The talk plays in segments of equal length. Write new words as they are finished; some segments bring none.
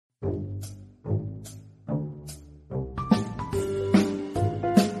Hey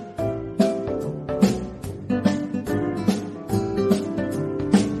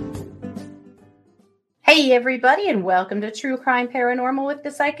everybody, and welcome to True Crime Paranormal with the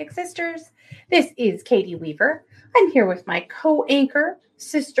Psychic Sisters. This is Katie Weaver. I'm here with my co-anchor,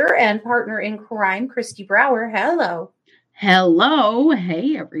 sister, and partner in crime, Christy Brower. Hello. Hello.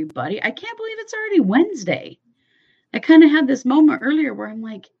 Hey everybody. I can't believe it's already Wednesday. I kind of had this moment earlier where I'm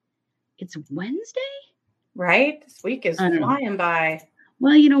like, it's Wednesday? Right? This week is flying by.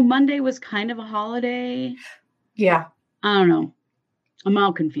 Well, Monday was kind of a holiday. Yeah. I don't know. I'm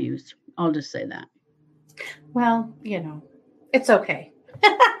all confused. I'll just say that. Well, it's okay.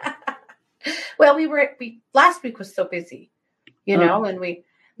 Well, last week was so busy, and we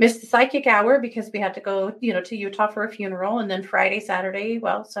missed the psychic hour because we had to go, to Utah for a funeral. And then Friday, Saturday,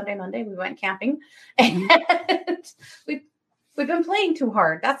 Sunday, Monday, we went camping. And we've been playing too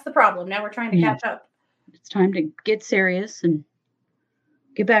hard. That's the problem. Now we're trying to catch up. It's time to get serious and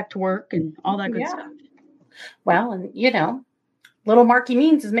get back to work and all that good stuff. Well, and Little Marky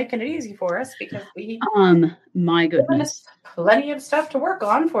Means is making it easy for us because we my goodness, plenty of stuff to work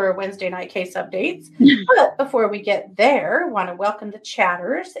on for Wednesday night case updates. But before we get there, I want to welcome the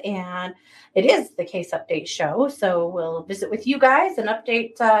chatters, and it is the case update show. So we'll visit with you guys and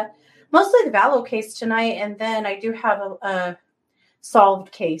update mostly the Vallow case tonight, and then I do have a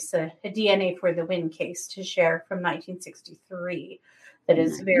solved case, a DNA for the win case to share from 1963 that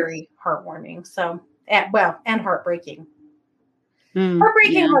is very heartwarming. So, and heartbreaking.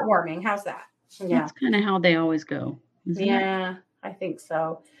 Heartbreaking, heartwarming. How's that? Yeah. That's kind of how they always go. Yeah, I think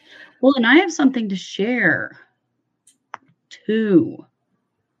so. Well, and I have something to share too.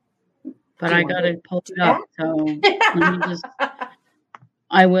 But I got to pull it up. So let me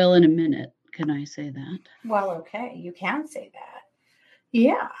I will in a minute. Can I say that? Well, okay. You can say that.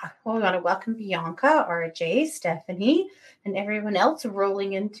 Yeah. Well, we want to welcome Bianca, RJ, Stephanie, and everyone else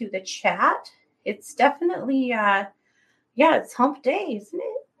rolling into the chat. It's definitely... it's hump day, isn't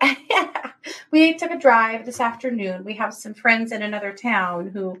it? We took a drive this afternoon. We have some friends in another town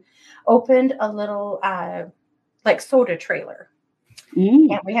who opened a little soda trailer.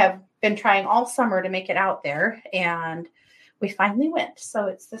 And we have been trying all summer to make it out there, and we finally went. So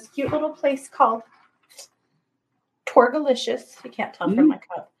it's this cute little place called Torgalicious. You can't tell from my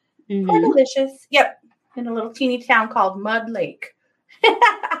cup. Torgalicious. Yep. In a little teeny town called Mud Lake.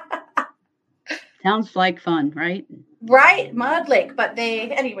 Sounds like fun, right? Right, Mud Lake. But they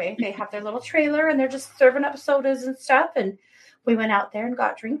have their little trailer and they're just serving up sodas and stuff. And we went out there and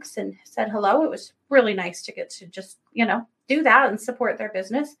got drinks and said hello. It was really nice to get to just, do that and support their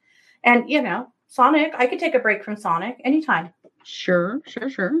business. And, Sonic, I could take a break from Sonic anytime. Sure.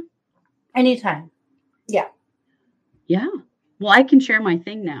 Anytime. Yeah. Yeah. Well, I can share my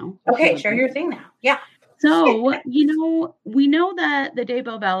thing now. Okay, share your thing now. Yeah. So, we know that the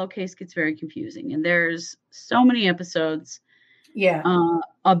Daybell Vallow case gets very confusing, and there's so many episodes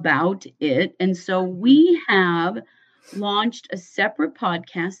about it. And so we have launched a separate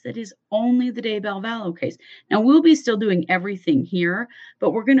podcast that is only the Daybell Vallow case. Now, we'll be still doing everything here,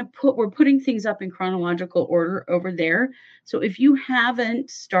 but we're putting things up in chronological order over there. So if you haven't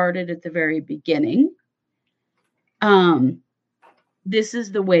started at the very beginning, this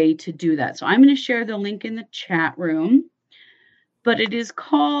is the way to do that. So I'm going to share the link in the chat room, but it is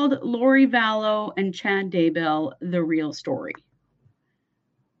called Lori Vallow and Chad Daybell, The Real Story.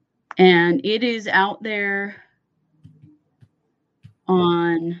 And it is out there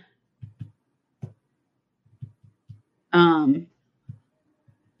on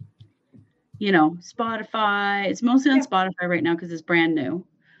Spotify. It's mostly on Spotify right now because it's brand new.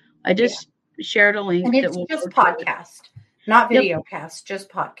 I just shared a link. And it's just podcast. Not video cast, just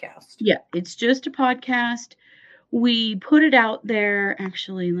podcast. Yeah, it's just a podcast. We put it out there.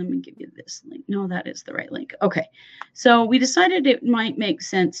 Actually, let me give you this link. No, that is the right link. Okay. So we decided it might make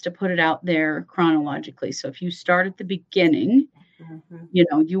sense to put it out there chronologically. So if you start at the beginning,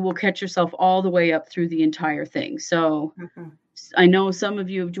 you will catch yourself all the way up through the entire thing. So I know some of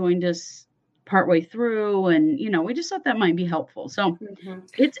you have joined us partway through, and we just thought that might be helpful. So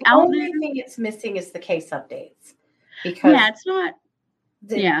it's out there. The only thing it's missing is the case updates. Because it's not.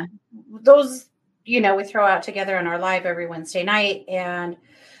 Those, we throw out together on our live every Wednesday night, and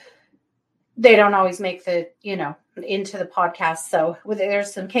they don't always make the, into the podcast. So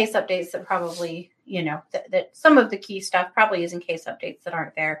there's some case updates that probably, that some of the key stuff probably is in case updates that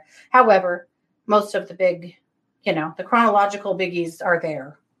aren't there. However, most of the big, the chronological biggies are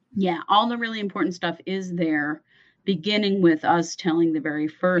there. Yeah, all the really important stuff is there. Beginning with us telling the very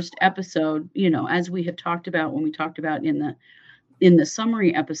first episode, as we had talked about when we talked about in in the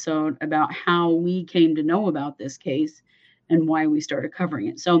summary episode about how we came to know about this case and why we started covering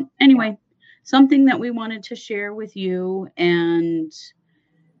it. So anyway, something that we wanted to share with you and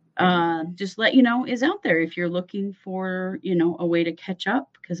just let you know is out there if you're looking for, a way to catch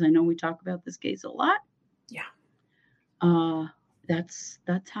up, because I know we talk about this case a lot. Yeah. That's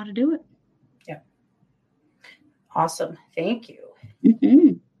how to do it. Yeah. Awesome. Thank you.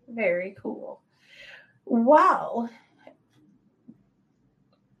 Mm-hmm. Very cool. Well,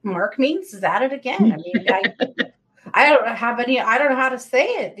 Mark Means is at it again. I mean, I don't have any, I don't know how to say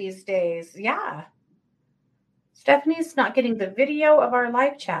it these days. Yeah. Stephanie's not getting the video of our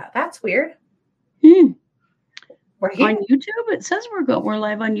live chat. That's weird. We're here. On YouTube? It says we're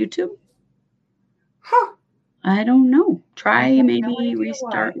live on YouTube. Huh. I don't know. Try maybe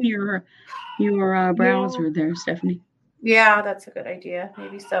restarting your browser there, Stephanie. Yeah, that's a good idea.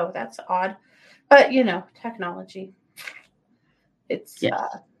 Maybe so. That's odd. But, technology. It's,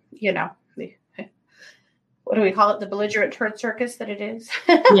 what do we call it? The belligerent turd circus that it is.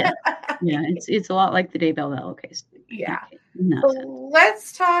 Yeah. It's a lot like the Dave Bell case. Yeah. So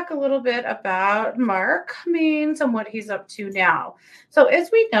let's talk a little bit about Mark Means and what he's up to now. So as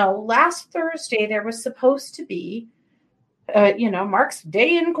we know, last Thursday there was supposed to be, Mark's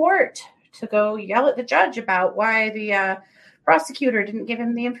day in court to go yell at the judge about why the prosecutor didn't give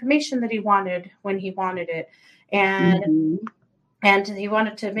him the information that he wanted when he wanted it. And he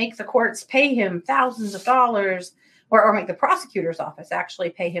wanted to make the courts pay him thousands of dollars, or make the prosecutor's office actually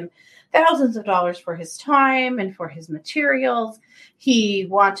pay him thousands of dollars for his time and for his materials. He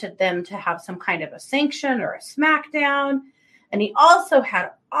wanted them to have some kind of a sanction or a smackdown. And he also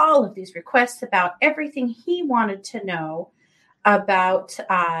had all of these requests about everything he wanted to know about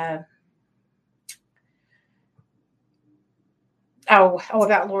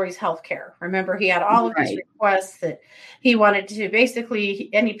about Lori's healthcare. Remember, he had all of these requests that he wanted to basically,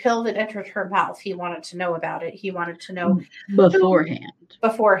 any pill that entered her mouth, he wanted to know about it. He wanted to know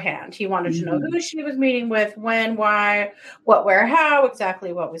beforehand. He wanted to know who she was meeting with, when, why, what, where, how,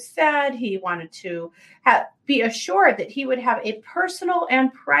 exactly what was said. He wanted to be assured that he would have a personal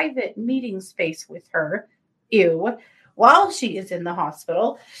and private meeting space with her. While she is in the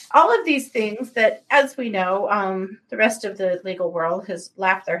hospital. All of these things that, as we know, the rest of the legal world has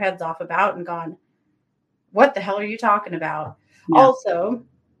laughed their heads off about and gone, what the hell are you talking about? Yeah. Also,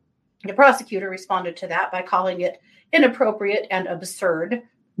 the prosecutor responded to that by calling it inappropriate and absurd.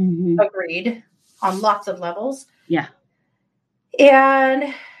 Agreed on lots of levels. Yeah.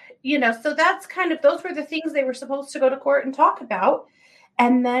 And, so that's kind of, those were the things they were supposed to go to court and talk about.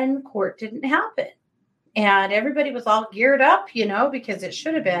 And then court didn't happen. And everybody was all geared up, because it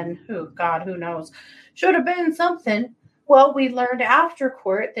should have been, who knows, should have been something. Well, we learned after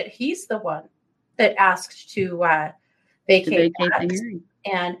court that he's the one that asked to vacate the hearing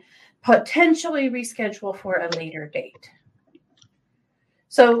and potentially reschedule for a later date.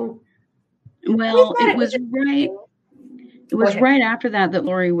 So, well, it was right after that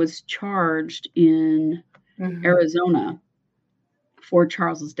Lori was charged in Arizona for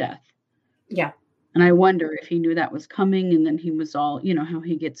Charles's death. Yeah. And I wonder if he knew that was coming, and then he was all, how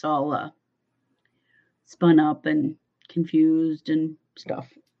he gets all spun up and confused and stuff.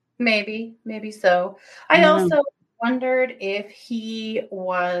 Maybe so. I also wondered if he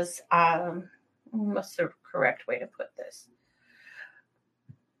was, what's the correct way to put this?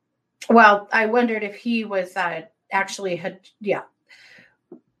 Well, I wondered if he was actually had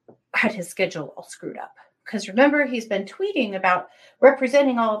his schedule all screwed up. Because remember, he's been tweeting about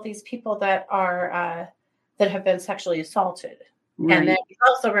representing all of these people that are that have been sexually assaulted, and then he's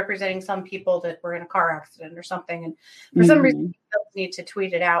also representing some people that were in a car accident or something. And for some reason, he doesn't need to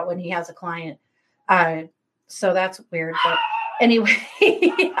tweet it out when he has a client. So that's weird. But anyway,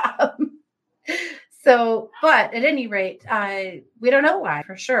 but at any rate, we don't know why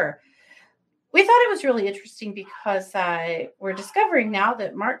for sure. We thought it was really interesting because we're discovering now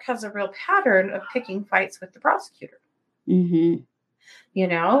that Mark has a real pattern of picking fights with the prosecutor. I mean,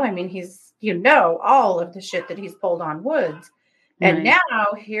 he's, all of the shit that he's pulled on Woods. And now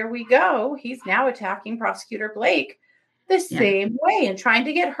here we go. He's now attacking Prosecutor Blake the same way and trying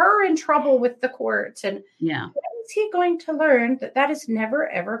to get her in trouble with the courts. And when is he going to learn that is never,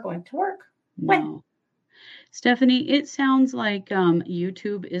 ever going to work? No. Stephanie, it sounds like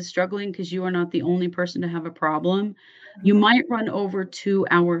YouTube is struggling because you are not the only person to have a problem. You might run over to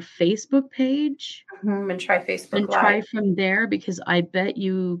our Facebook page and try Facebook and Live. Try from there, because I bet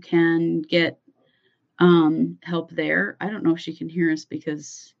you can get help there. I don't know if she can hear us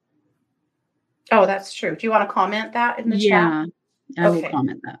because. Oh, that's true. Do you want to comment that in the chat? Yeah, I will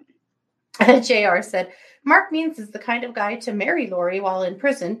comment that. JR said, Mark Means is the kind of guy to marry Lori while in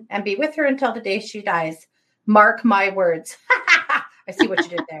prison and be with her until the day she dies. Mark my words. I see what you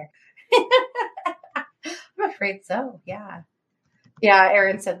did there. I'm afraid so. Yeah. Yeah,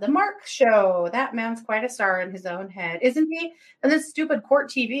 Aaron said, the Mark Show. That man's quite a star in his own head, isn't he? And this stupid court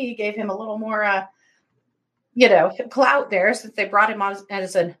TV gave him a little more, clout there since they brought him on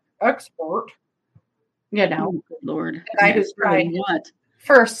as an expert. Oh, good Lord. The guy who's tried his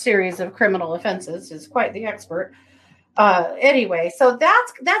first series of criminal offenses is quite the expert. Anyway, so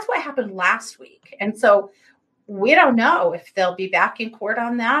that's what happened last week. And so we don't know if they'll be back in court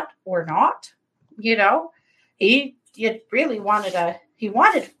on that or not. He really wanted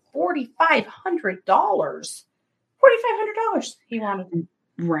 $4,500. $4,500 he wanted.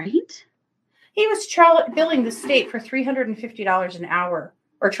 Right? He was billing the state for $350 an hour,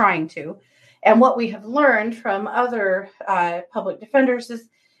 or trying to. And what we have learned from other public defenders is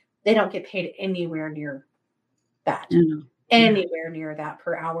they don't get paid anywhere near that. Anywhere near that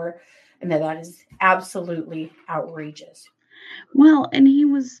per hour. And that is absolutely outrageous. Well, and he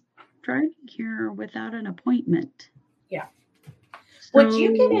was driving here without an appointment. Yeah. So would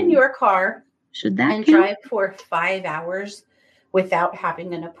you get in your car and drive for 5 hours without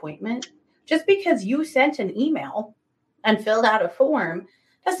having an appointment? Just because you sent an email and filled out a form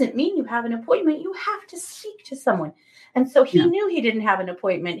doesn't mean you have an appointment. You have to speak to someone. And so he knew he didn't have an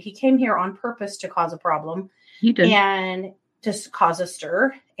appointment. He came here on purpose to cause a problem. He did. And to cause a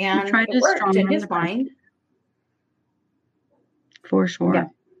stir. And it worked in his mind. For sure.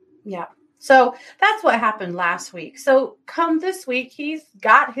 Yeah. So that's what happened last week. So come this week, he's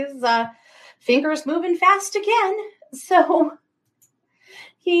got his fingers moving fast again. So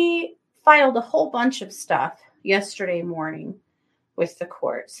he filed a whole bunch of stuff yesterday morning with the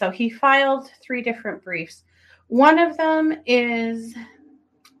court. So he filed 3 different briefs. One of them is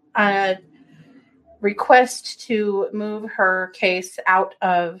a request to move her case out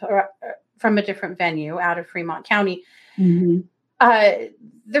of from a different venue, out of Fremont County. Mm-hmm.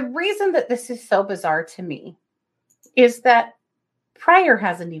 The reason that this is so bizarre to me is that Pryor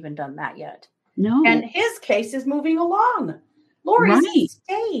hasn't even done that yet. No. And his case is moving along. Lori's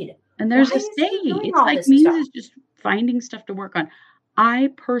stayed. And there's a stay. It's like Means is just finding stuff to work on.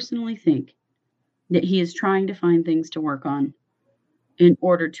 I personally think that he is trying to find things to work on in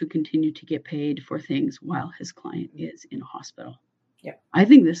order to continue to get paid for things while his client is in a hospital. Yeah. I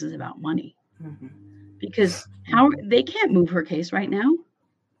think this is about money. Mm-hmm. Because they can't move her case right now.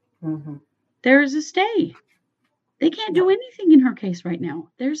 Mm-hmm. There is a stay. They can't do anything in her case right now.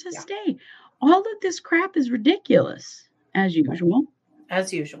 There's a stay. All of this crap is ridiculous, as usual.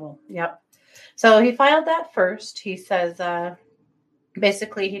 As usual. Yep. So he filed that first. He says,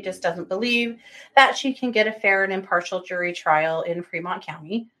 basically, he just doesn't believe that she can get a fair and impartial jury trial in Fremont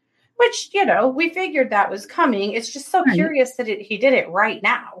County, which, we figured that was coming. It's just so curious that he did it right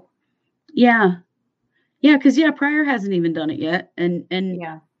now. Yeah. Yeah, because Pryor hasn't even done it yet, and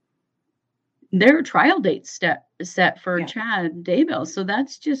their trial date's set for Chad Daybell, so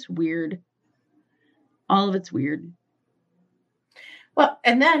that's just weird. All of it's weird. Well,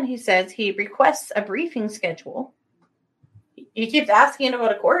 and then he says he requests a briefing schedule. He keeps asking to go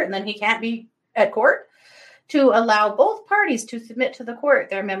to court, and then he can't be at court, to allow both parties to submit to the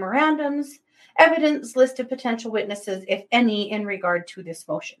court their memorandums, evidence, list of potential witnesses, if any, in regard to this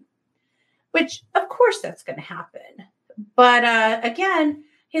motion. Which, of course, that's going to happen. But again,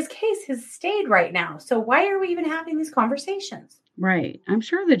 his case has stayed right now. So why are we even having these conversations? Right. I'm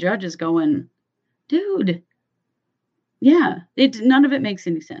sure the judge is going, dude. Yeah. None of it makes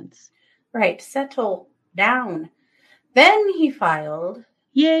any sense. Right. Settle down. Then he filed.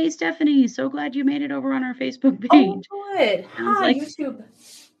 Yay, Stephanie. So glad you made it over on our Facebook page. Oh, good. Hi, YouTube.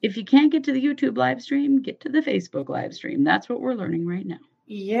 If you can't get to the YouTube live stream, get to the Facebook live stream. That's what we're learning right now.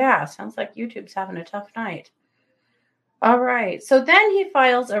 Yeah, sounds like YouTube's having a tough night. All right. So then he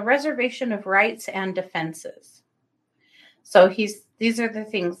files a reservation of rights and defenses. So these are the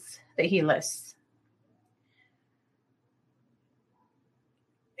things that he lists.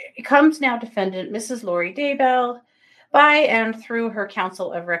 It comes now defendant Mrs. Lori Daybell by and through her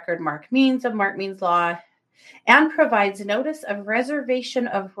counsel of record Mark Means of Mark Means Law, and provides notice of reservation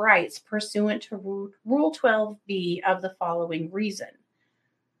of rights pursuant to Rule 12B of the following reason.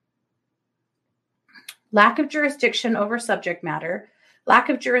 Lack of jurisdiction over subject matter, lack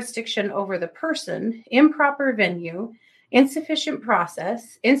of jurisdiction over the person, improper venue, insufficient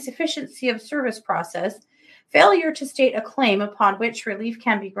process, insufficiency of service process, failure to state a claim upon which relief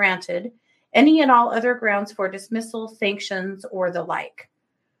can be granted, any and all other grounds for dismissal, sanctions, or the like.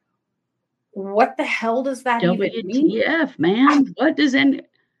 What the hell does that even mean? WTF, man?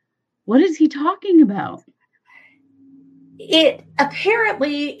 What is he talking about?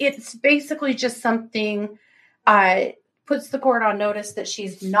 It's basically just something puts the court on notice that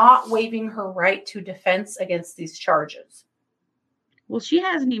she's not waiving her right to defense against these charges. Well, she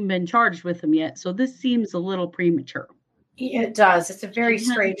hasn't even been charged with them yet, so this seems a little premature. It does. It's a very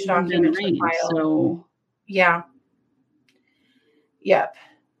strange document to file. So yeah. Yep.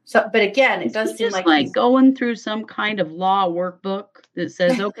 So, but again, it does seem just like he's going through some kind of law workbook that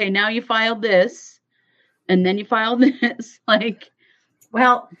says, okay, now you filed this, and then you filed this.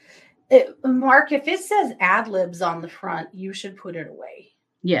 Well, Mark, if it says ad libs on the front, you should put it away.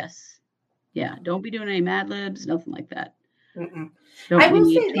 Yes. Yeah. Don't be doing any Mad Libs, nothing like that. Mm-mm. Don't I will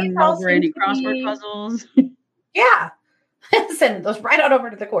be say turning over any crossword puzzles. Yeah. Send those right on over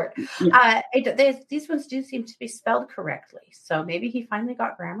to the court. Yeah. These ones do seem to be spelled correctly. So maybe he finally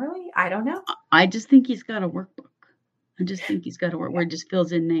got Grammarly. I don't know. I just think he's got a workbook. I just think he's got a work where it just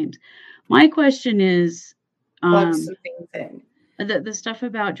fills in names. My question is, some things in. The stuff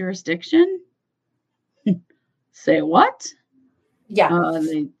about jurisdiction. Say what? Yeah.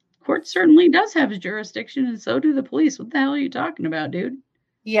 The court certainly does have jurisdiction, and so do the police. What the hell are you talking about, dude?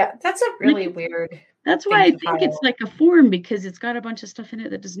 Yeah, that's a really weird. That's why I think it's like a form, because it's got a bunch of stuff in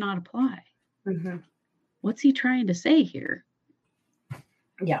it that does not apply. Mm-hmm. What's he trying to say here?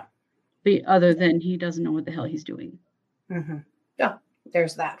 Yeah. Other than he doesn't know what the hell he's doing. Mm-hmm. Yeah,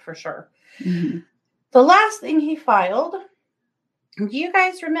 there's that for sure. Mm-hmm. The last thing he filed, do you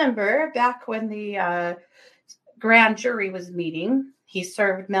guys remember back when the grand jury was meeting, he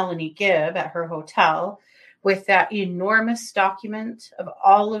served Melanie Gibb at her hotel with that enormous document of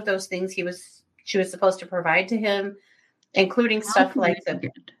all of those things she was supposed to provide to him, including stuff like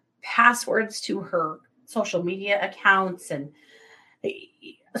the passwords to her social media accounts and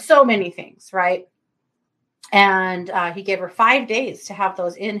so many things, right? And he gave her 5 days to have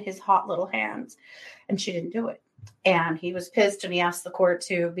those in his hot little hands, and she didn't do it. And he was pissed, and he asked the court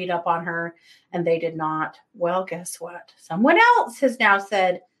to beat up on her, and they did not. Well, guess what? Someone else has now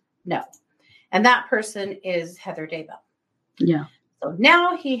said no. And that person is Heather Daybell. Yeah. So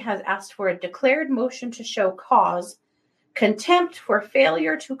now he has asked for a declared motion to show cause, contempt for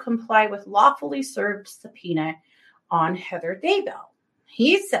failure to comply with lawfully served subpoena on Heather Daybell.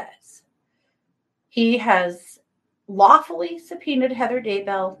 He says he has lawfully subpoenaed Heather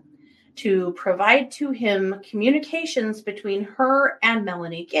Daybell to provide to him communications between her and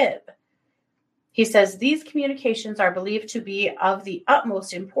Melanie Gibb. He says these communications are believed to be of the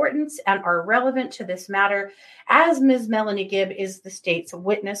utmost importance and are relevant to this matter, as Ms. Melanie Gibb is the state's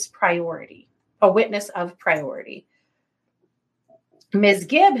witness of priority. Ms.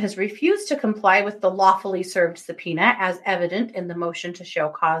 Gibb has refused to comply with the lawfully served subpoena, as evident in the motion to show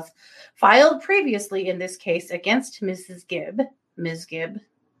cause filed previously in this case against Ms. Gibb.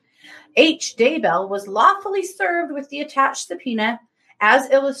 H. Daybell was lawfully served with the attached subpoena,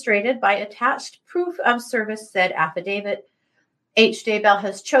 as illustrated by attached proof of service said affidavit. H. Daybell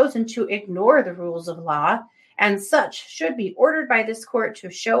has chosen to ignore the rules of law, and such should be ordered by this court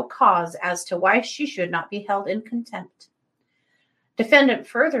to show cause as to why she should not be held in contempt. Defendant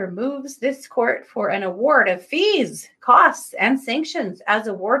further moves this court for an award of fees, costs, and sanctions as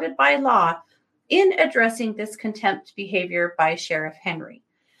awarded by law in addressing this contempt behavior by Sheriff Henry.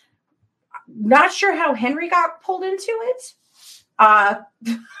 Not sure how Henry got pulled into it.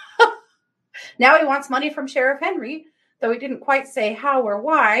 Now he wants money from Sheriff Henry, though he didn't quite say how or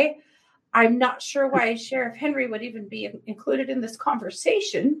why. I'm not sure why Sheriff Henry would even be included in this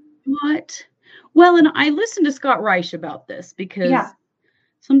conversation. What? Well, and I listened to Scott Reich about this because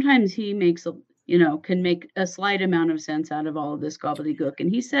sometimes he can make a slight amount of sense out of all of this gobbledygook.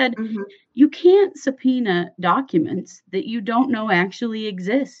 And he said, you can't subpoena documents that you don't know actually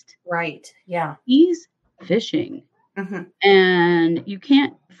exist. Right. Yeah. He's fishing. Mm-hmm. And you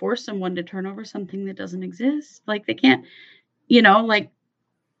can't force someone to turn over something that doesn't exist. Like they can't,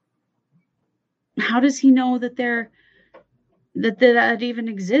 how does he know that that even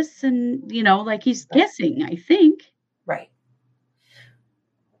exists? And, he's guessing, I think. Right.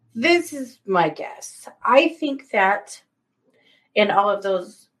 This is my guess. I think that in all of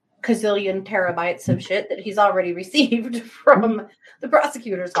those gazillion terabytes of shit that he's already received from the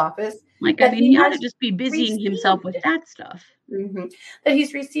prosecutor's office. He ought to just be busying himself with that stuff. Mm-hmm, that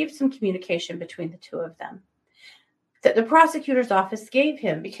he's received some communication between the two of them that the prosecutor's office gave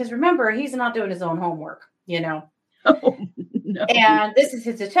him. Because remember, he's not doing his own homework, Oh, no. And this is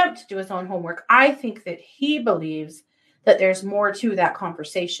his attempt to do his own homework. I think that he believes that there's more to that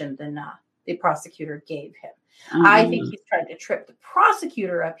conversation than the prosecutor gave him. I think he's trying to trip the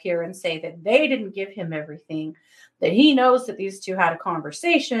prosecutor up here and say that they didn't give him everything, that he knows that these two had a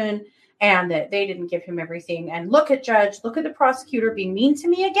conversation, and that they didn't give him everything. And look at the prosecutor being mean to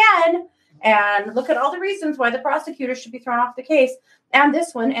me again. And look at all the reasons why the prosecutor should be thrown off the case, and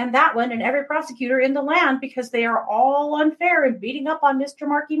this one and that one and every prosecutor in the land, because they are all unfair and beating up on Mr.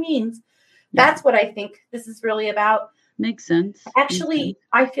 Marky Means. That's what I think this is really about. Makes sense. Actually,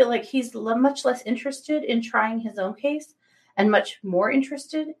 I feel like he's much less interested in trying his own case and much more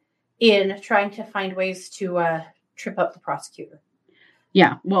interested in trying to find ways to trip up the prosecutor.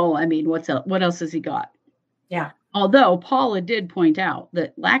 Yeah. Well, I mean, what else has he got? Yeah. Although Paula did point out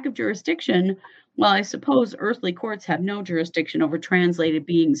that lack of jurisdiction, well, I suppose earthly courts have no jurisdiction over translated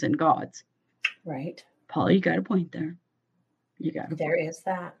beings and gods. Right. Paula, you got a point there. There is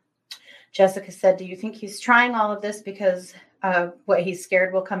that. Jessica said, do you think he's trying all of this because what he's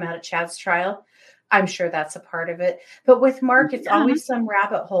scared will come out at Chad's trial? I'm sure that's a part of it. But with Mark, it's always some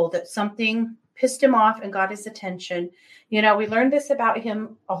rabbit hole that something pissed him off and got his attention. You know, we learned this about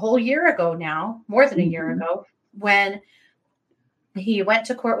him a whole year ago now, more than a year ago, when he went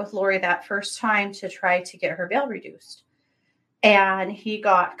to court with Lori that first time to try to get her bail reduced. And he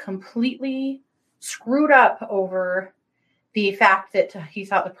got completely screwed up over the fact that he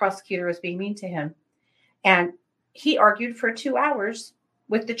thought the prosecutor was being mean to him. And he argued for 2 hours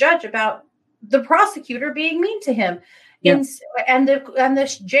with the judge about the prosecutor being mean to him. Yeah. And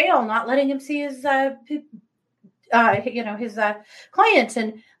the jail not letting him see his client.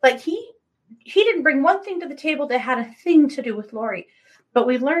 And like he didn't bring one thing to the table that had a thing to do with Lori. But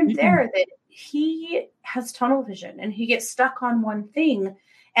we learned there that he has tunnel vision and he gets stuck on one thing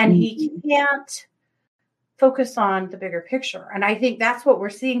and he can't focus on the bigger picture. And I think that's what we're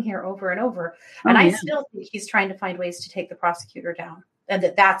seeing here over and over. And I still think he's trying to find ways to take the prosecutor down,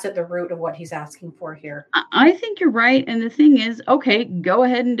 and that's at the root of what he's asking for here. I think you're right. And the thing is, okay, go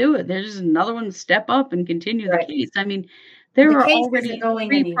ahead and do it. There's another one to step up and continue the case. I mean, there are already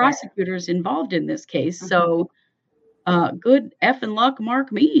 3 prosecutors involved in this case. So good effing luck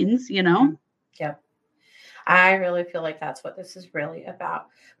Mark Means, you know. Yep. I really feel like that's what this is really about.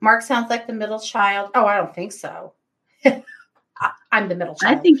 Mark sounds like the middle child. Oh, I don't think so. I'm the middle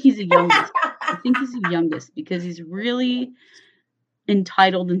child. I think he's the youngest. I think he's the youngest because he's really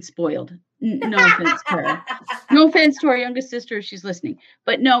entitled and spoiled. No offense to her. No offense to our youngest sister if she's listening.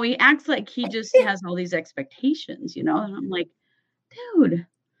 But no, he acts like he just has all these expectations, you know? And I'm like, dude.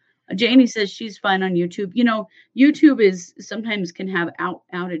 Janie says she's fine on YouTube. You know, YouTube is sometimes can have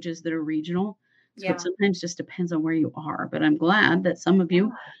outages that are regional. So it sometimes just depends on where you are. But I'm glad that some of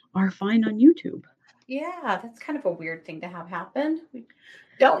you are fine on YouTube. Yeah, that's kind of a weird thing to have happen. We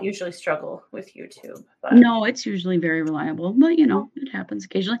don't usually struggle with YouTube. But... No, it's usually very reliable. But, you know, it happens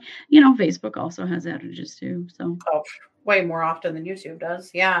occasionally. You know, Facebook also has outages too. So way more often than YouTube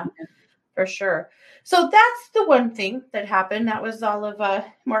does. Yeah, for sure. So that's the one thing that happened. That was all of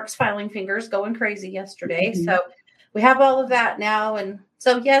Mark's filing fingers going crazy yesterday. So we have all of that now. And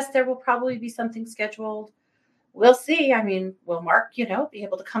so, yes, there will probably be something scheduled. We'll see. I mean, will Mark, be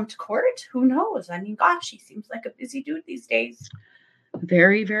able to come to court? Who knows? I mean, gosh, he seems like a busy dude these days.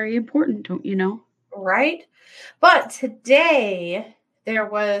 Very, very important, don't you know? Right. But today there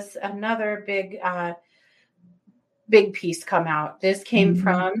was another big piece come out. This came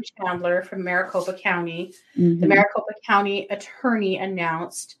from Chandler from Maricopa County. The Maricopa County attorney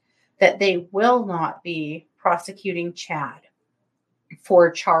announced that they will not be prosecuting Chad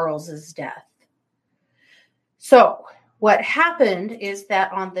for Charles's death. So what happened is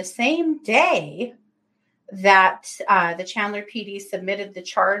that on the same day that the Chandler PD submitted the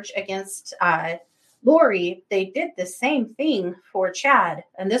charge against Lori, they did the same thing for Chad.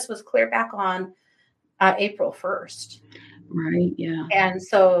 And this was clear back on April 1st. Right, yeah. And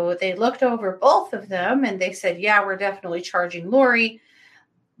so they looked over both of them and they said, yeah, we're definitely charging Lori.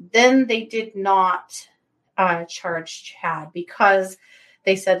 Then they did not charge Chad because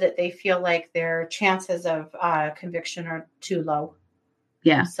they said that they feel like their chances of conviction are too low.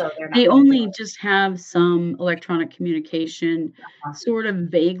 Yeah. So they only just have some electronic communication sort of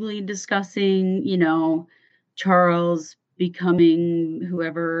vaguely discussing, Charles becoming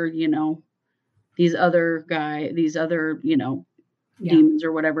whoever, these other, demons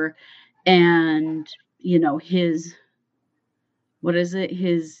or whatever. And, his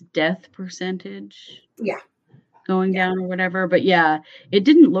death percentage? Yeah. Going down or whatever. But yeah, it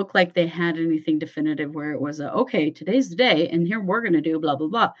didn't look like they had anything definitive where it was okay, today's the day and here we're going to do blah, blah,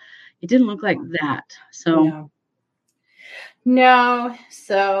 blah. It didn't look like that. So no.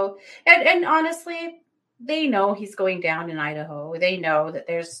 So, and honestly, they know he's going down in Idaho. They know that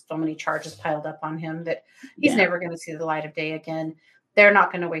there's so many charges piled up on him that he's never going to see the light of day again. They're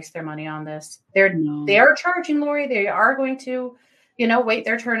not going to waste their money on this. They are charging Lori. They are going to wait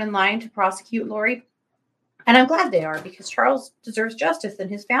their turn in line to prosecute Lori. And I'm glad they are, because Charles deserves justice and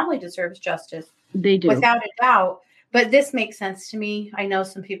his family deserves justice. They do. Without a doubt. But this makes sense to me. I know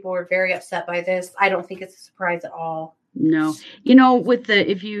some people were very upset by this. I don't think it's a surprise at all. No.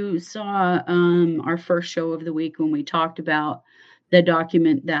 If you saw our first show of the week when we talked about the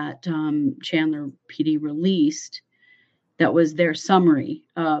document that Chandler PD released, that was their summary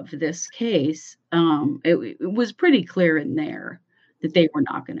of this case, it was pretty clear in there that they were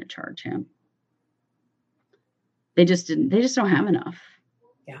not going to charge him. They just don't have enough.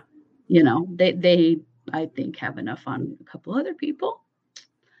 Yeah. They I think have enough on a couple other people.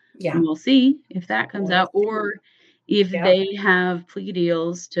 Yeah. And we'll see if that comes out, or if they have plea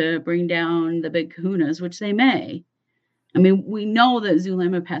deals to bring down the big kahunas, which they may. I mean, we know that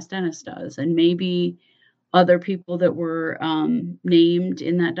Zulema Pastenis does, and maybe other people that were named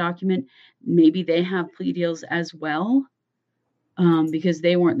in that document, maybe they have plea deals as well, because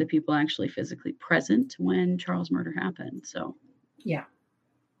they weren't the people actually physically present when Charles' murder happened. So, yeah.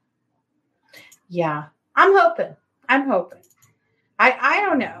 I'm hoping. I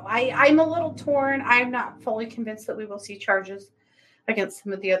don't know. I'm a little torn. I'm not fully convinced that we will see charges against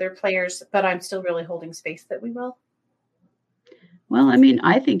some of the other players, but I'm still really holding space that we will. Well, I mean,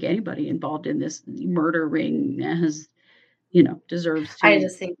 I think anybody involved in this murder ring has, deserves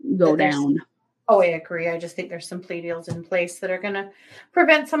to go down. Oh, I agree. I just think there's some plea deals in place that are going to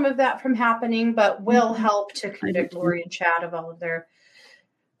prevent some of that from happening, but will help to convict Lori and Chad of all of their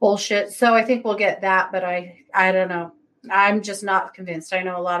bullshit. So I think we'll get that, but I don't know. I'm just not convinced. I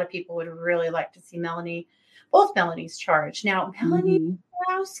know a lot of people would really like to see both Melanie's charged. Now, Melanie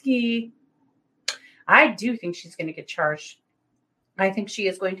Borowski, I do think she's going to get charged. I think she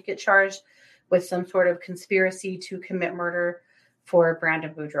is going to get charged with some sort of conspiracy to commit murder for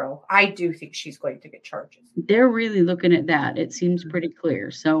Brandon Boudreaux. I do think she's going to get charges. They're really looking at that. It seems pretty clear.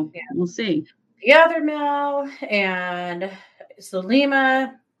 So we'll see. The other Mel and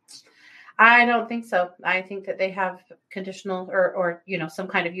Zulema, I don't think so. I think that they have conditional or some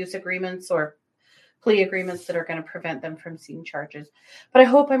kind of use agreements or plea agreements that are going to prevent them from seeing charges. But I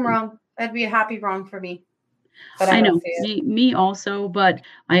hope I'm wrong. That'd be a happy wrong for me. But I know me also, but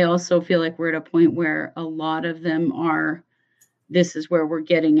I also feel like we're at a point where a lot of them are. This is where we're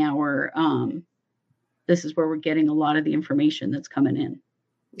getting a lot of the information that's coming in.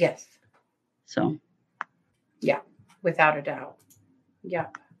 Yes. So. Yeah, without a doubt.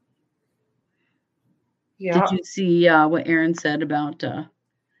 Yep. Yeah. Did you see what Aaron said about good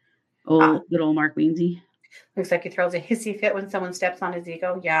old Mark Wiensey? Looks like he throws a hissy fit when someone steps on his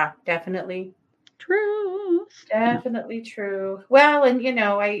ego. Yeah, definitely. True. Definitely true. Well, and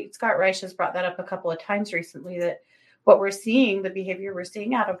Scott Reich has brought that up a couple of times recently, that what we're seeing, the behavior we're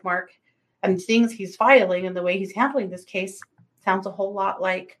seeing out of Mark and things he's filing and the way he's handling this case sounds a whole lot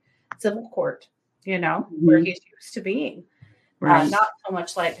like civil court, where he's used to being. Right. Not so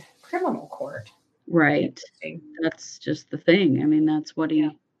much like criminal court. Right. That's just the thing. I mean, that's what he...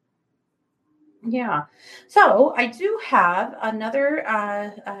 Yeah. So I do have another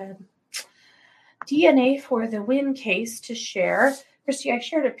DNA for the Wynn case to share. Christy, I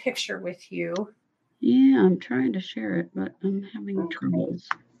shared a picture with you. Yeah, I'm trying to share it, but I'm having troubles.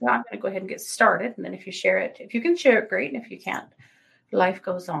 Well, I'm going to go ahead and get started. And then if you can share it, great. And if you can't, life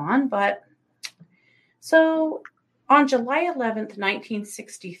goes on. But so on July 11th,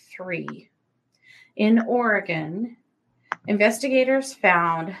 1963, in Oregon, investigators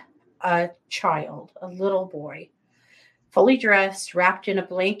found a child, a little boy, fully dressed, wrapped in a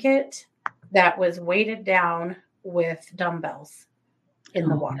blanket that was weighted down with dumbbells in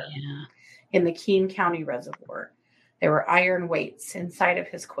the water in the Keene County Reservoir. There were iron weights inside of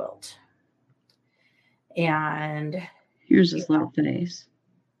his quilt. And here's his little face.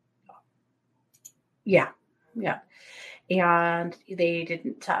 Yeah. And they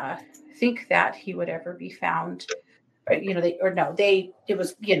didn't think that he would ever be found. They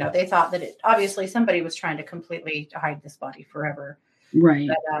thought that obviously somebody was trying to completely hide this body forever. Right.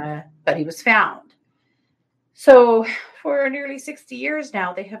 But he was found. So for nearly 60 years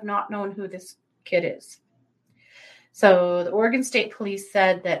now, they have not known who this kid is. So the Oregon State Police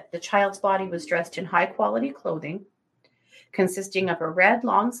said that the child's body was dressed in high quality clothing, consisting of a red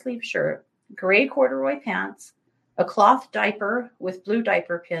long sleeve shirt, gray corduroy pants, a cloth diaper with blue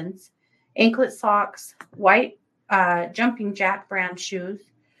diaper pins, anklet socks, white jumping jack brand shoes.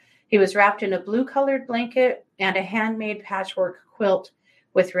 He was wrapped in a blue colored blanket and a handmade patchwork quilt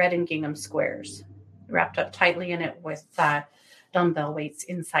with red and gingham squares, wrapped up tightly in it with dumbbell weights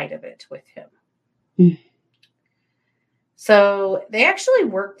inside of it with him. So they actually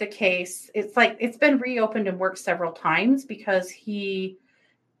worked the case. It's like it's been reopened and worked several times because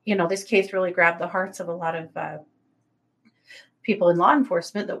this case really grabbed the hearts of a lot of people in law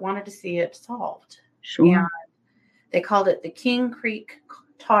enforcement that wanted to see it solved. Sure. And they called it the King Creek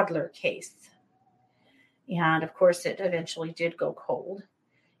toddler case. And of course, it eventually did go cold.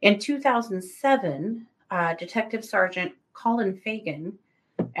 In 2007, Detective Sergeant Colin Fagan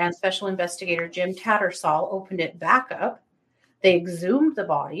and Special Investigator Jim Tattersall opened it back up. They exhumed the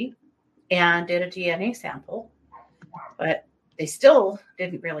body and did a DNA sample, but they still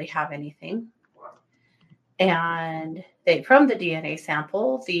didn't really have anything. And from the DNA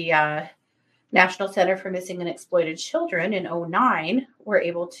sample, the National Center for Missing and Exploited Children in 2009 were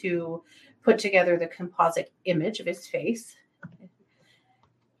able to put together the composite image of his face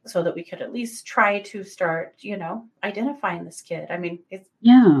so that we could at least try to start, identifying this kid. I mean,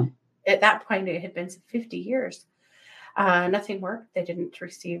 at that point, it had been 50 years. Nothing worked. They didn't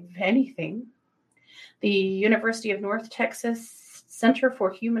receive anything. The University of North Texas Center for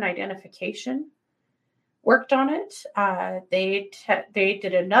Human Identification worked on it. They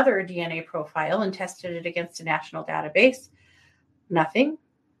did another DNA profile and tested it against a national database. Nothing.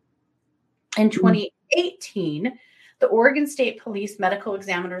 In 2018, the Oregon State Police Medical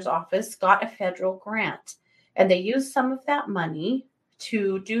Examiner's Office got a federal grant, and they used some of that money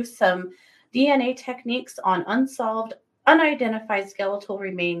to do some DNA techniques on unsolved, unidentified skeletal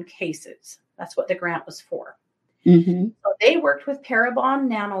remain cases. That's what the grant was for. Mm-hmm. So they worked with Parabon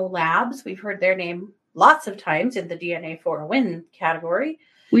Nano Labs. We've heard their name lots of times in the DNA for a Win category.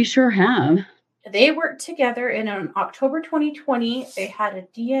 We sure have. They worked together, and in October 2020, they had a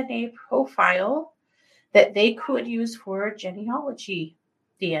DNA profile that they could use for genealogical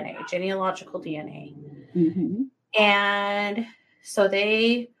DNA. Mm-hmm. And so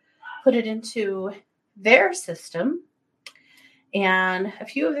they put it into their system, and a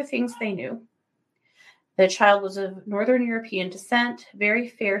few of the things they knew. The child was of Northern European descent, very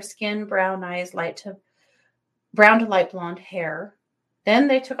fair skin, brown eyes, brown to light blonde hair. Then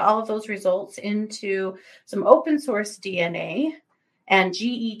they took all of those results into some open source DNA and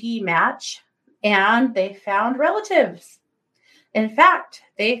GED match, and they found relatives. In fact,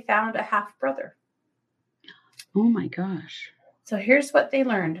 they found a half brother. Oh my gosh. So here's what they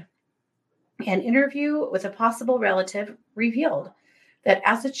learned. An interview with a possible relative revealed that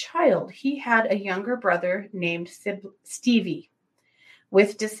as a child, he had a younger brother named Stevie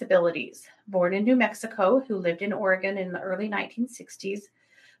with disabilities, born in New Mexico, who lived in Oregon in the early 1960s,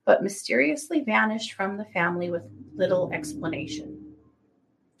 but mysteriously vanished from the family with little explanation.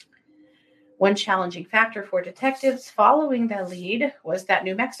 One challenging factor for detectives following the lead was that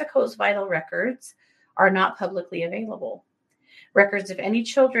New Mexico's vital records are not publicly available. Records of any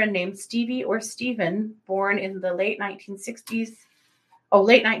children named Stevie or Stephen born in the late 1960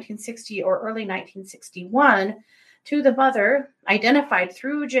 or early 1961 to the mother, identified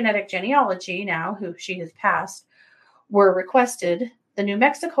through genetic genealogy now, who she has passed, were requested. The New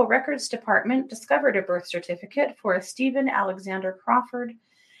Mexico Records Department discovered a birth certificate for a Stephen Alexander Crawford,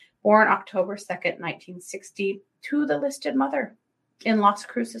 born October 2nd, 1960, to the listed mother in Las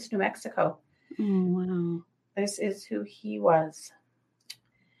Cruces, New Mexico. Oh, wow. This is who he was.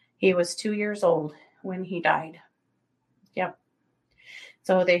 He was 2 years old when he died. Yep.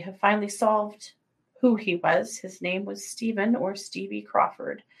 So they have finally solved who he was. His name was Stephen or Stevie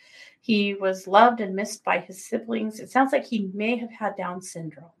Crawford. He was loved and missed by his siblings. It sounds like he may have had Down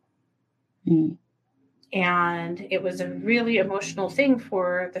syndrome. Mm. And it was a really emotional thing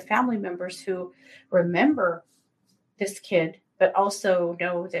for the family members who remember this kid, but also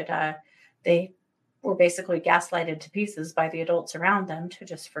know that they were basically gaslighted to pieces by the adults around them to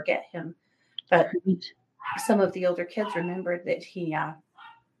just forget him. But some of the older kids remembered that he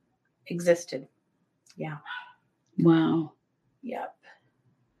existed. Yeah. Wow. Yep.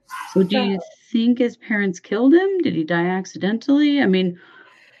 So do you think his parents killed him? Did he die accidentally? I mean,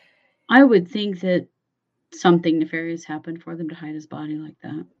 I would think that something nefarious happened for them to hide his body like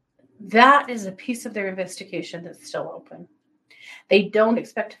that. That is a piece of their investigation that's still open. They don't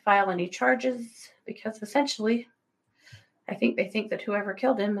expect to file any charges because essentially, I think they think that whoever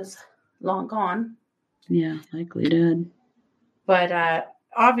killed him is long gone. Yeah, likely dead. But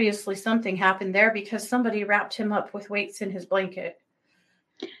obviously something happened there because somebody wrapped him up with weights in his blanket.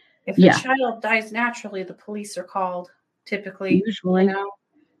 If the child dies naturally, the police are called typically. Usually. Unless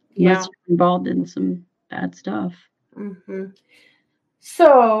you're involved in some bad stuff. Mm-hmm.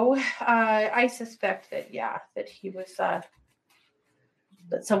 So I suspect that he was,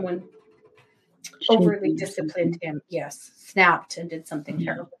 that someone overly disciplined him. Yes, snapped and did something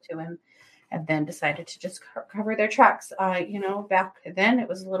terrible to him. and then decided to just cover their tracks. Back then it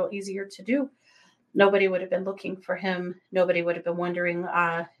was a little easier to do. Nobody would have been looking for him. Nobody would have been wondering,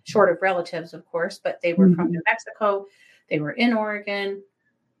 short of relatives, of course, but they were from New Mexico. They were in Oregon.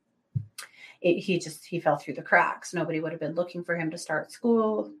 He fell through the cracks. Nobody would have been looking for him to start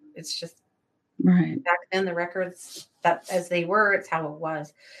school. It's just right. back then, the records, that as they were, it's how it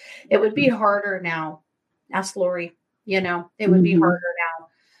was. It would be harder now. Ask Lori, it would be harder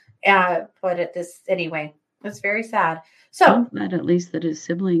now. But anyway, it's very sad. So I'm glad at least that his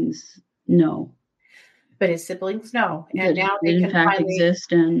siblings know. But his siblings know. And that now he they did can in fact finally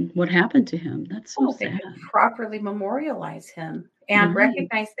exist and what happened to him. That's so they sad. can properly memorialize him and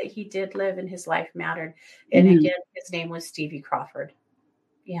recognize that he did live and his life mattered. And again, his name was Stevie Crawford.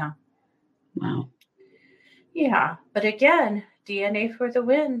 Yeah. Wow. Yeah. But again, DNA for the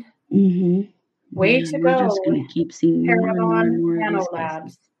win. Way to we're go. Just going to keep seeing more and more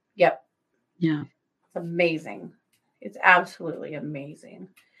Nanolabs. Yep. Yeah. It's amazing. It's absolutely amazing.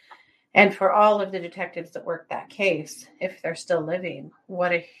 And for all of the detectives that worked that case, if they're still living,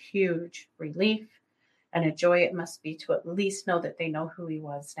 what a huge relief and a joy it must be to at least know that they know who he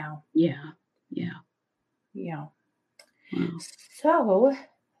was now. Yeah. Yeah. Yeah. Wow. So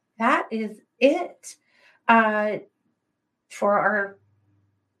that is it for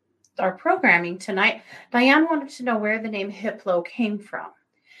our programming tonight. Diane wanted to know where the name Hiplo came from.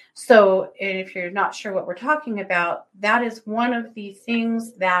 So if you're not sure what we're talking about, that is one of the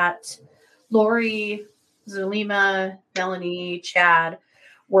things that Lori, Zulema, Melanie, Chad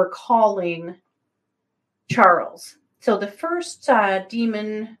were calling Charles. So the first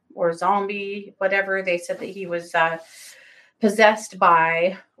demon or zombie, whatever they said that he was possessed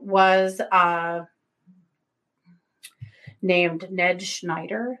by, was named Ned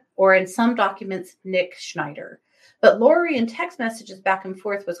Schneider, or in some documents, Nick Schneider. But Lori in text messages back and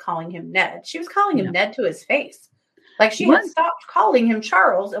forth was calling him Ned. She was calling him Ned to his face. Like she had stopped calling him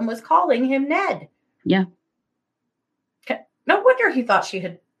Charles and was calling him Ned. Yeah. No wonder he thought she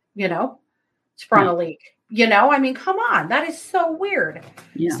had, sprung a leak. I mean, come on. That is so weird.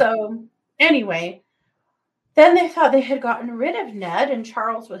 Yeah. So anyway, then they thought they had gotten rid of Ned and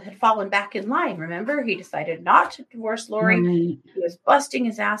Charles had fallen back in line. Remember, he decided not to divorce Lori. Right. He was busting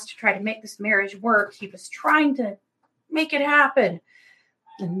his ass to try to make this marriage work. He was trying to make it happen.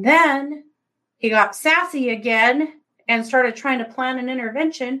 And then he got sassy again and started trying to plan an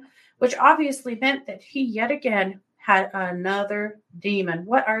intervention, which obviously meant that he yet again had another demon.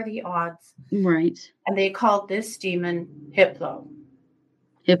 What are the odds? Right. And they called this demon Hiplo.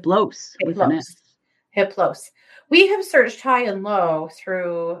 Hiplos. With an S. Hiplos. We have searched high and low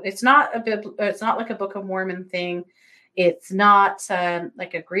through. It's not like a Book of Mormon thing. It's not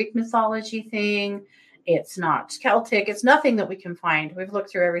like a Greek mythology thing. It's not Celtic. It's nothing that we can find. We've looked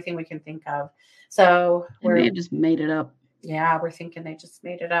through everything we can think of. So they may have just made it up. Yeah, we're thinking they just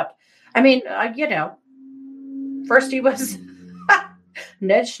made it up. I mean, first he was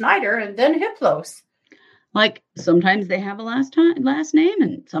Ned Schneider and then Hiplos. Like sometimes they have a last name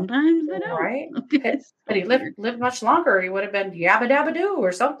and sometimes they don't. Right. But he lived much longer. He would have been Yabba Dabba Doo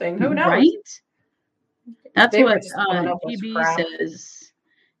or something. Who knows? Right. That's what GB says.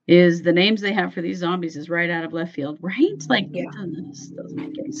 Is the names they have for these zombies is right out of left field, right? Like, this doesn't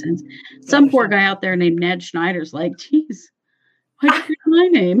make any sense. Some poor guy out there named Ned Schneider's like, geez, why'd you pick my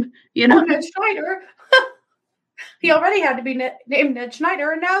name? Ned Schneider. He already had to be named Ned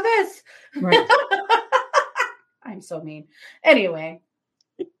Schneider, and now this. Right. I'm so mean. Anyway,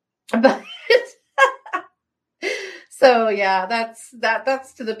 but so yeah,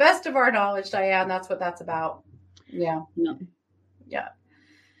 that's to the best of our knowledge, Diane. That's what that's about. Yeah. No. Yeah.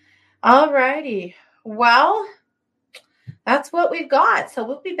 All righty. Well, that's what we've got. So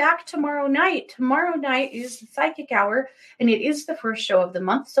we'll be back tomorrow night. Tomorrow night is the Psychic Hour, and it is the first show of the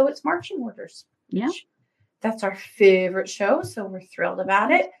month, so it's marching orders. Yeah. That's our favorite show, so we're thrilled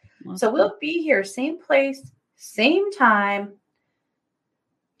about it. So we'll be here, same place, same time,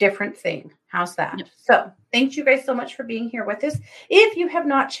 different thing. How's that? Yep. So thank you guys so much for being here with us. If you have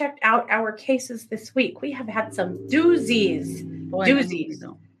not checked out our cases this week, we have had some doozies.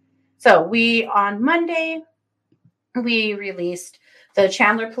 So on Monday, we released the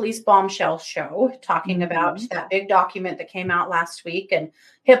Chandler Police Bombshell Show, talking about that big document that came out last week and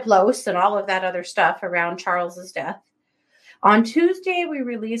Hiplos and all of that other stuff around Charles's death. On Tuesday, we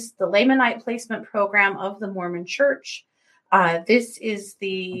released the Lamanite Placement Program of the Mormon Church. This is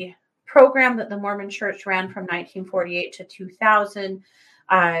the program that the Mormon Church ran from 1948 to 2000,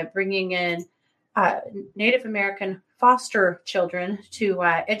 bringing in Native American foster children to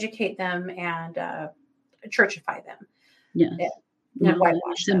educate them and churchify them. Yes. and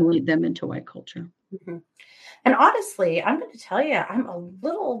whitewash them. Assimilate them into white culture. Mm-hmm. And honestly, I'm going to tell you, I'm a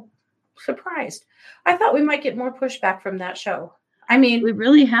little surprised. I thought we might get more pushback from that show. I mean, we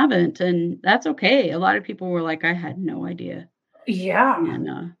really haven't, and that's okay. A lot of people were like, I had no idea. Yeah.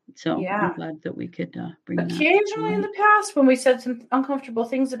 And so I'm glad that we could bring that. Occasionally in the past, when we said some uncomfortable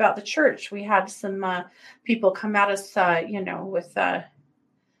things about the church, we had some people come at us, with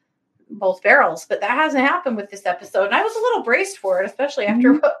both barrels. But that hasn't happened with this episode. And I was a little braced for it, especially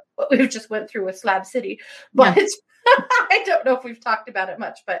after what we just went through with Slab City. But I don't know if we've talked about it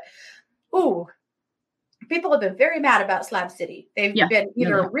much. But, people have been very mad about Slab City. They've been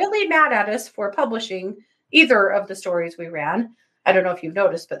either really mad at us for publishing either of the stories we ran. I don't know if you've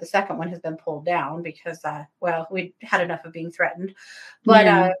noticed, but the second one has been pulled down because, we had enough of being threatened.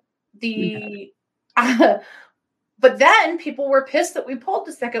 But but then people were pissed that we pulled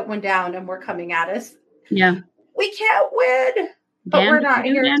the second one down and were coming at us. Yeah. We can't win. But we're not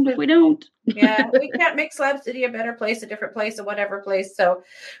here. If we don't. We can't make Slab City a better place, a different place, a whatever place. So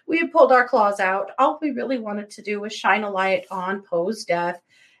we pulled our claws out. All we really wanted to do was shine a light on Poe's death.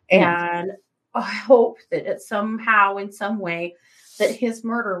 And I hope that it somehow, in some way, that his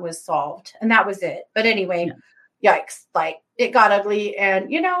murder was solved. And that was it. But anyway, yikes. Like, it got ugly. And,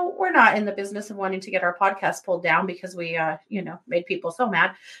 we're not in the business of wanting to get our podcast pulled down because we, made people so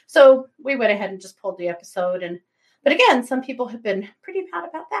mad. So we went ahead and just pulled the episode. But again, some people have been pretty mad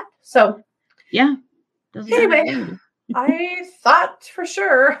about that. So, anyway, I thought for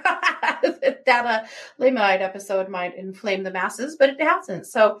sure that Lamite episode might inflame the masses, but it hasn't.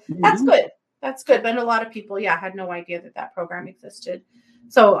 So that's good. That's good. But a lot of people, had no idea that program existed.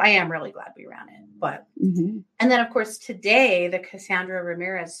 So I am really glad we ran it. But and then, of course, today, the Cassandra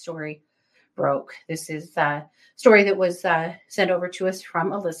Ramirez story broke. This is a story that was sent over to us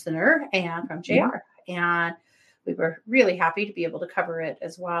from a listener and from JR. And we were really happy to be able to cover it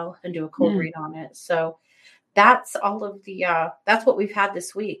as well and do a cold read on it. So that's all of the, that's what we've had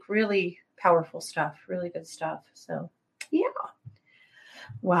this week. Really powerful stuff, really good stuff. So,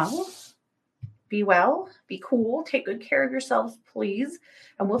 well, be well, be cool, take good care of yourselves, please.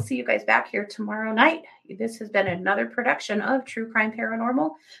 And we'll see you guys back here tomorrow night. This has been another production of True Crime Paranormal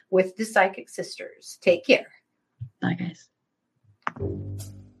with the Psychic Sisters. Take care. Bye, guys.